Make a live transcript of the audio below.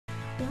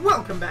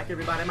Welcome back,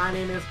 everybody. My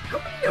name is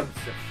Joseph,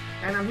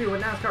 and I'm here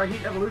with NASCAR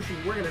Heat Evolution.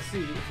 We're going to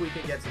see if we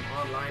can get some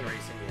online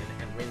racing in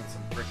and win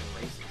some freaking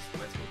races. So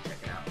let's go check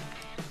it out.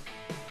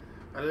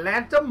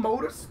 Atlanta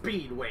Motor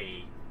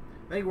Speedway.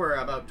 I think we're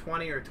about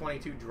 20 or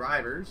 22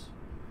 drivers.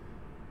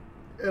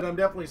 And I'm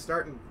definitely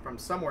starting from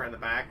somewhere in the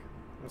back.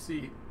 We'll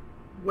see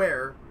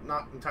where.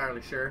 Not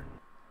entirely sure.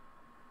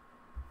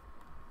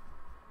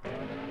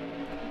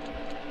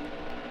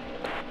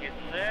 Get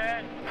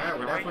set. Alright,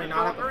 we're definitely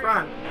not at the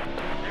front.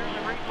 There's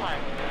the green flag.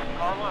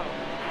 Car low.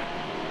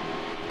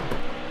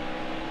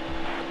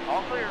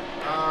 All clear.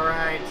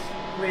 Alright.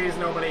 Please,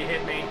 nobody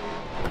hit me.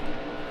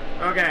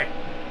 Okay.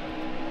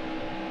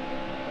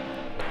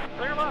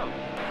 Clear low.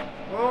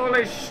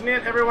 Holy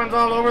shit, everyone's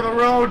all over the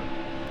road.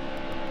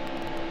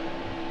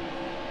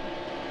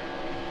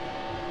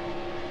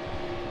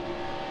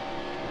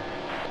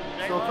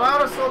 So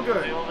far, so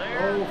good.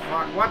 Oh,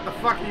 fuck. What the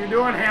fuck are you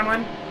doing,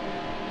 Hamlin?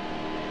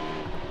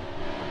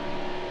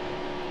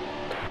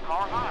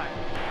 Car high.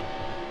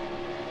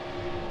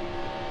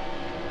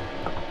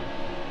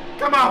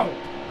 Come on!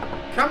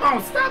 Come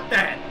on, stop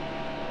that!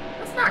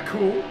 That's not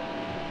cool. You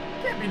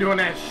can't be doing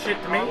that shit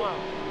to me. Car low.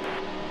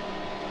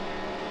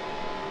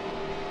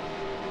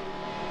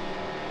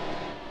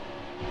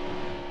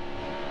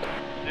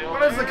 Still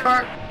What is the there.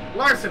 car?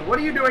 Larson, what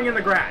are you doing in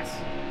the grass?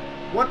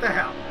 What the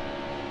hell?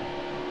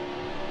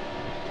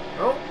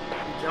 Oh,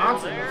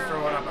 Johnson was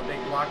throwing up a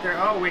big block there.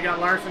 Oh, we got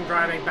Larson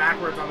driving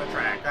backwards on the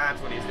track. That's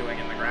what he's doing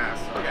in the grass.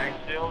 Okay.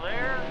 Still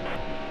there.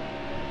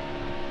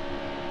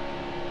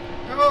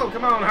 Oh,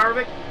 come on,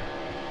 Harvick.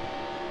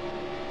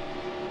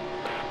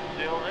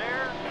 Still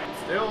there.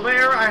 Still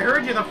there. I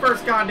heard you the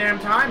first goddamn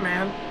time,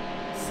 man.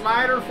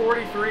 Slider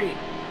 43.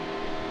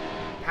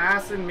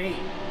 Passing me.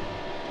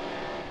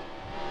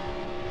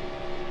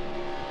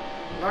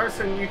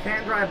 Larson, you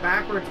can't drive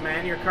backwards,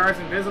 man. Your car's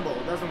invisible.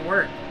 It doesn't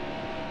work.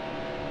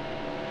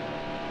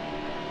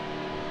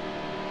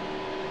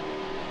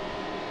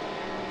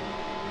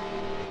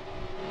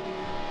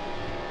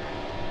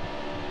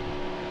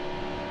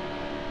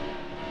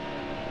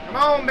 Come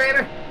on,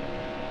 baby.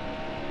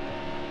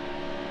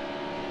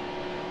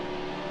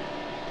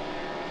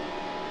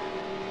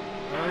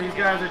 Well, these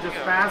guys are just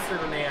faster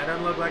than me. It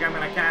doesn't look like I'm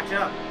going to catch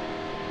up.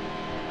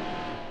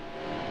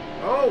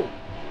 Oh,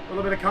 a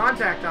little bit of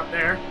contact up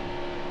there.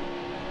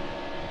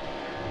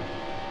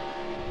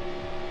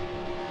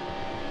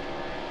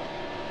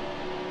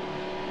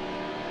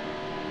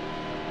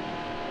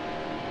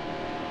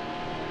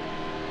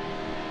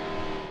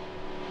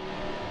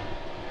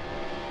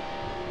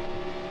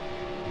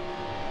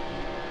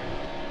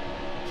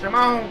 Come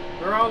on,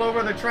 they're all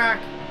over the track.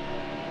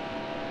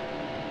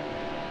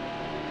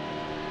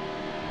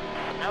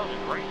 That was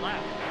a great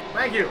lap.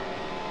 Thank you.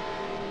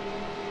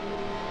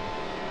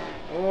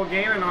 Oh,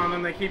 gaining on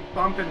them. They keep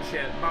bumping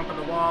shit. Bumping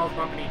the walls,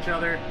 bumping each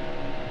other.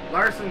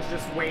 Larson's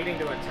just waiting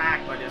to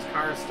attack, but his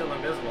car is still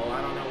invisible.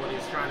 I don't know what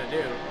he's trying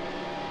to do.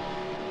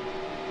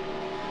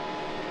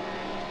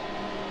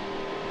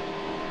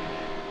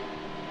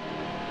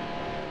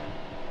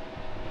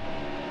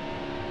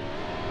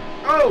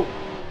 Oh!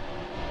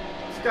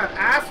 Got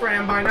ass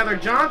rammed by another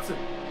Johnson.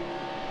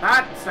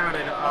 That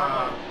sounded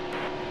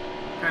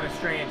kind of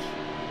strange.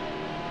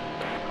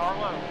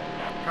 Carlo.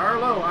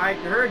 Carlo, I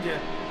heard you.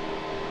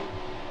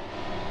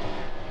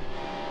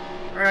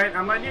 Alright,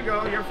 I'm letting you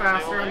go. You're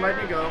faster. I'm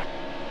letting you go.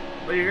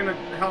 But you're going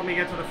to help me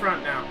get to the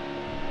front now.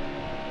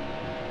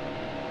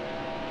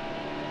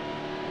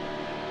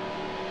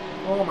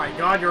 Oh my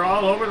god, you're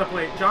all over the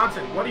place.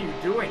 Johnson, what are you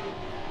doing?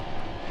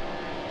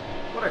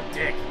 What a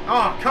dick.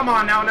 Oh, come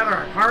on now,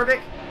 another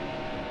Harvick.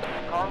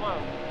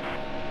 Carlo.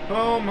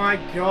 Oh my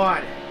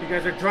god. You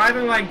guys are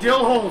driving like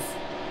dill holes.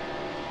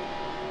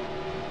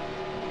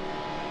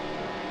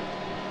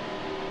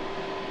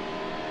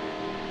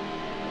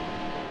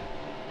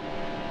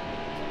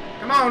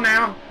 Come on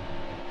now.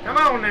 Come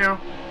on now.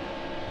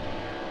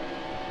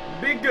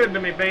 Be good to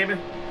me, baby.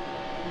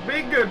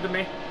 Be good to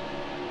me.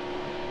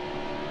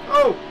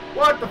 Oh,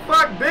 what the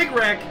fuck? Big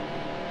wreck.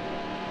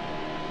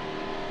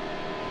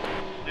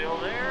 Still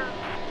there.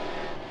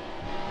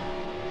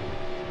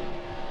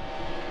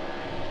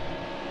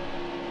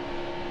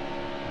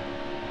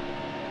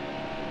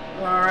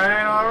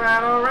 Alright,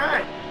 alright,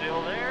 alright.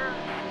 Still there.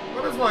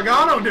 What is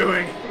Logano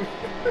doing?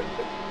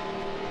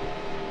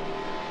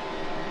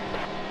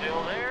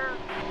 Still there.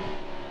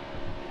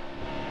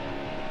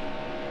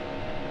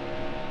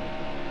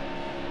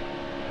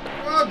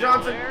 Oh,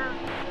 Johnson. Still there.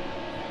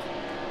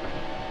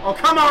 Oh,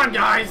 come on,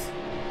 guys.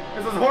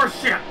 This is horse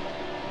shit.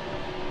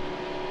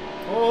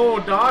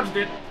 Oh, dodged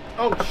it.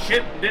 Oh,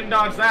 shit. Didn't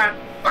dodge that.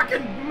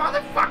 Fucking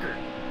motherfucker.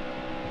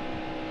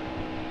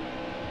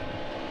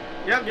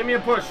 Yep, give me a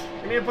push.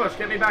 Give me a push.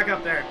 Get me back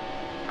up there.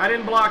 I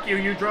didn't block you.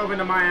 You drove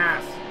into my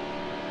ass.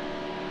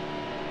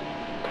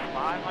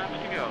 5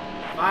 laps to go.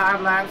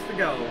 5 laps to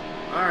go.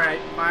 Alright,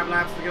 5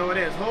 laps to go it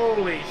is.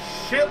 Holy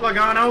shit,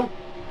 Logano.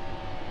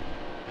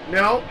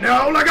 No,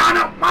 no,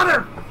 Logano.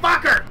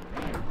 Motherfucker.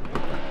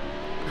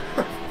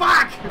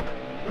 Fuck.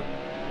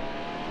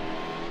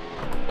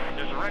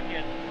 There's a wreck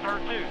in.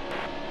 turn 2.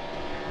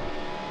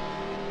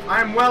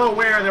 I'm well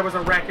aware there was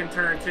a wreck in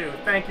turn 2.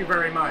 Thank you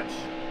very much.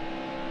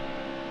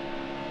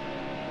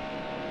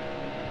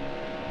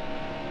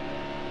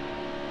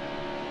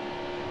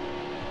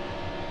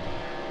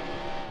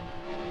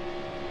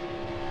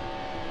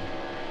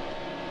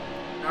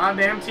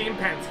 Goddamn Team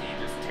Penske,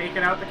 just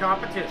taking out the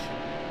competition.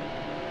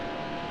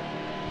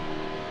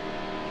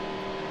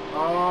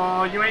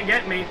 Oh, you ain't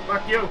getting me.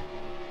 Fuck you.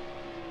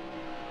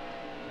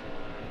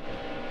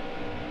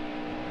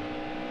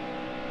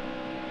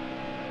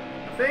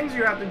 The things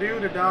you have to do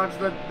to dodge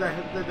the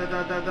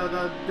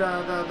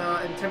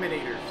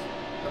intimidators,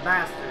 the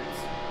bastards,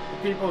 the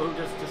people who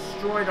just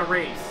destroy the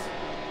race.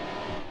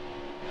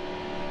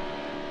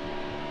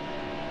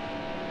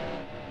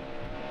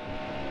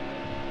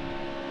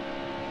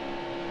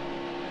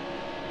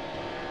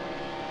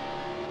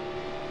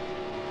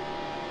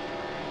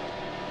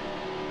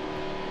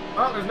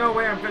 Well, there's no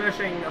way I'm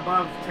finishing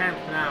above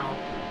 10th now.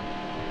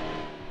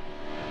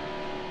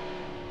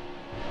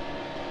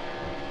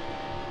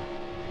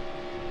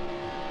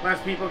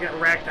 Unless people get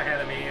wrecked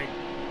ahead of me.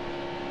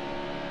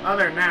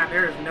 Other than that,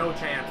 there is no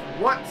chance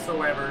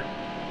whatsoever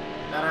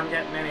that I'm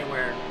getting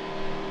anywhere.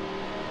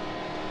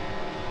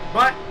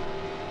 But,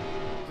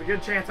 there's a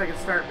good chance I can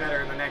start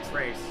better in the next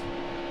race.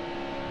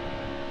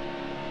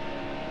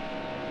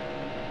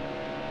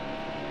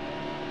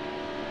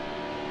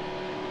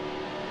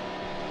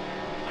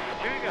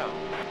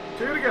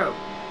 Two to go.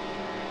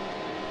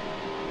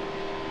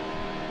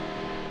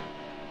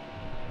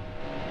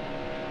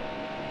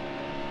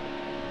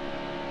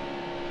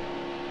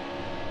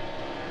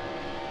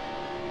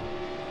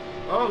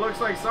 Oh,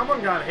 looks like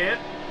someone got hit.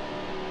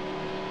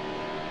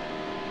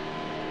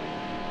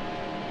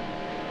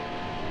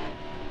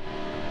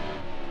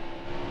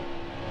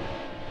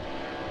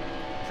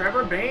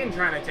 Trevor Bain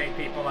trying to take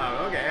people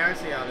out. Okay, I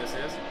see how this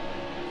is.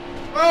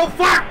 Oh,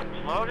 fuck!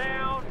 Slow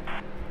down.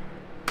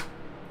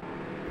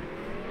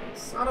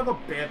 Son of a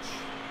bitch.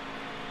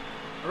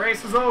 The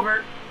race is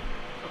over.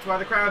 That's why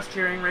the crowd's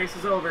cheering. Race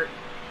is over.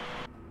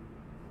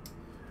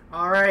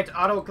 Alright,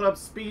 Auto Club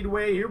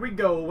Speedway. Here we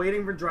go.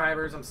 Waiting for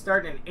drivers. I'm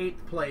starting in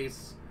 8th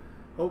place.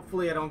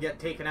 Hopefully I don't get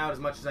taken out as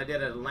much as I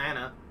did at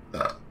Atlanta.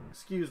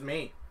 Excuse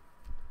me.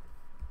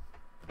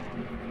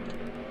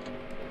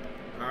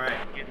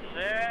 Alright. Get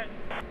set.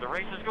 The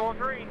race is going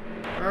green.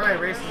 Alright,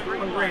 race is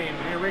going green.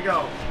 Here we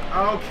go.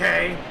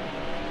 Okay.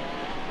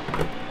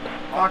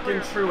 Fucking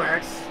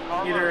Truex.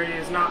 Either he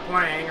is not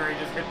playing or he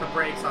just hit the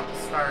brakes off the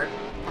start.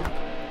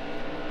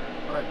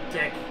 What a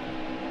dick.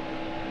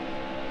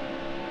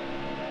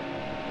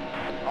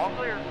 All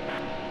clear.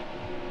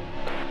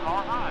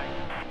 Car high.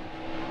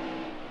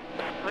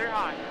 Clear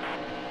high.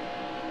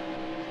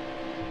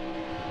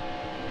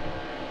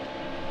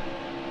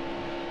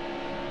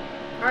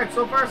 Alright,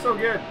 so far so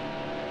good.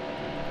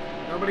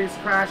 Nobody's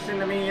crashed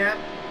into me yet.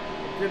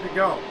 Good to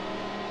go.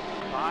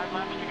 5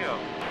 laps to go.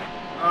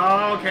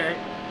 Oh, okay.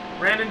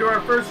 Ran into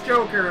our first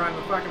Joker on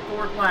the fucking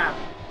 4th lap.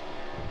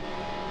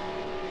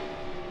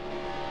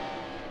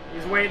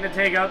 He's waiting to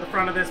take out the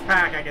front of this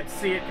pack. I could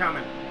see it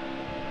coming.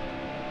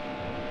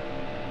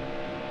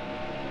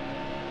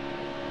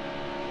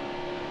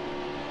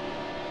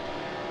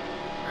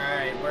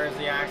 Alright, where's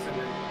the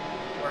accident?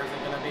 Where's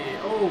it gonna be?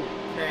 Oh,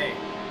 okay.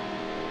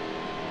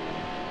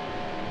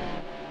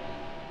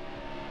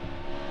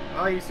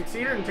 Well, you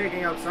succeeded in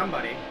taking out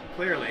somebody,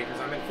 clearly, because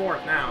I'm in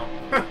 4th now.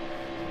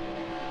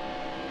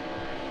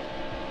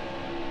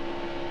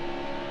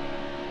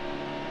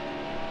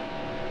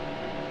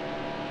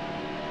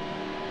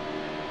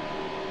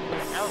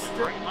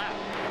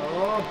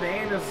 Oh,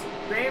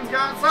 Bane's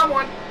got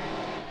someone.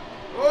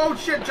 Oh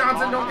shit,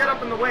 Johnson, don't get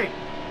up in the way.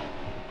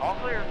 All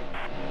clear.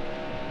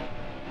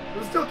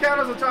 Does it still count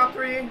as a top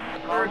 3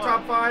 or a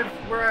top 5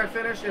 where I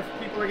finish if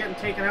people are getting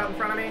taken out in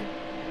front of me?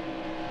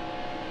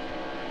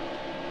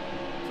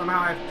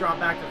 Somehow I've dropped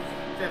back to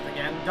 5th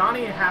again.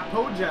 Donnie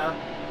Hapoja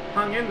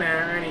hung in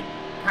there and he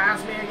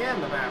passed me again,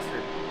 the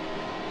bastard.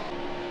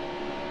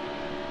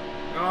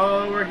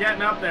 Oh, we're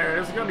getting up there.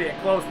 This is going to be a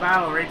close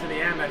battle right to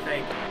the end, I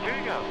think. Here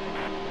you go.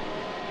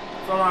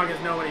 So long as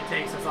nobody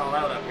takes us all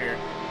out up here.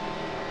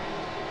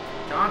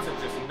 Johnson's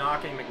just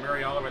knocking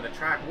McMurray all over the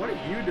track. What are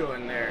you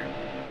doing there,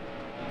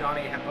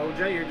 Donnie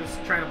Hapoja? You're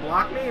just trying to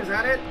block me? Is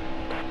that it?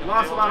 You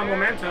lost a lot of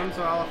momentum,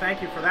 so I'll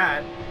thank you for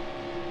that.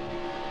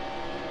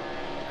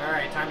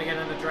 Alright, time to get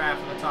in the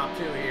draft for the top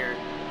 2 here.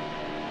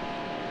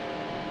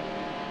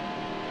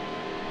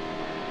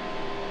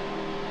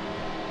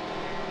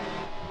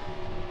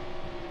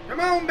 Come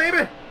on,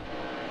 baby!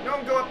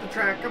 Don't go up the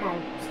track. Come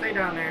on. Stay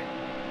down there.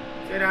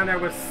 Stay down there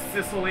with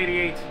Sissel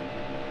 88.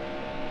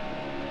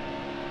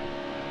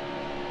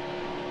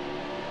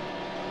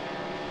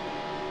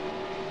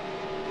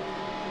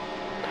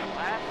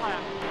 Last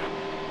lap.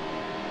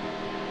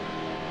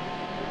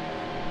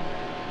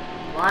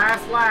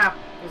 Last lap.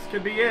 This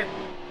could be it.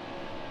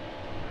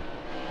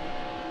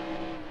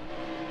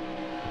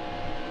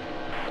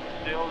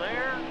 Still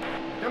there.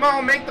 Come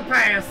on, make the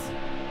pass.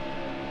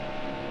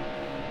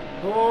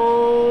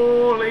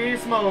 Holy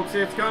smokes,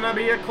 it's gonna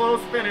be a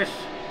close finish.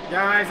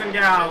 Guys and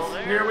gals,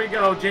 here we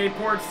go.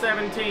 J-Port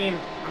 17.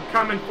 I'm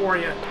coming for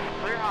you.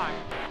 Clear high.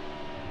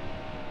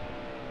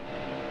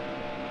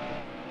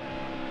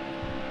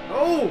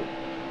 Oh!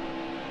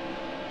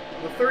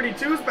 The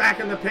 32's back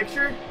in the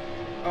picture.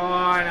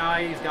 Oh, no,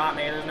 he's got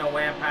me. There's no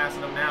way I'm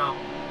passing him now.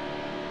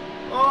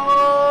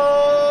 Oh,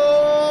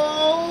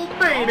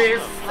 baby!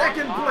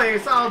 Second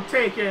place. I'll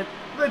take it.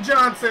 The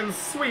Johnsons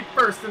sweep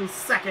first and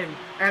second.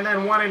 And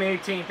then 1 and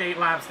 18th, 8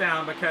 laps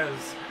down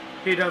because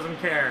he doesn't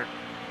care.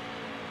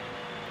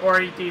 Or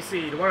he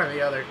DC'd, one or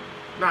the other.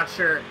 Not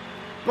sure.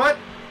 But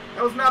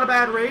that was not a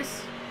bad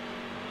race.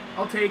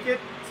 I'll take it.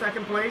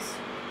 Second place.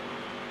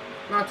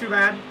 Not too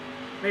bad.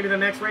 Maybe the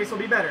next race will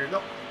be better.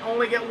 They'll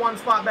only get one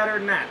spot better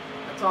than that.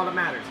 That's all that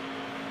matters.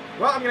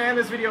 Well, I'm going to end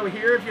this video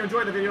here. If you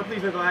enjoyed the video,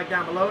 please leave a like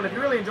down below. And if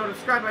you really enjoyed it,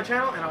 subscribe to my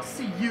channel. And I'll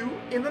see you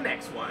in the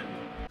next one.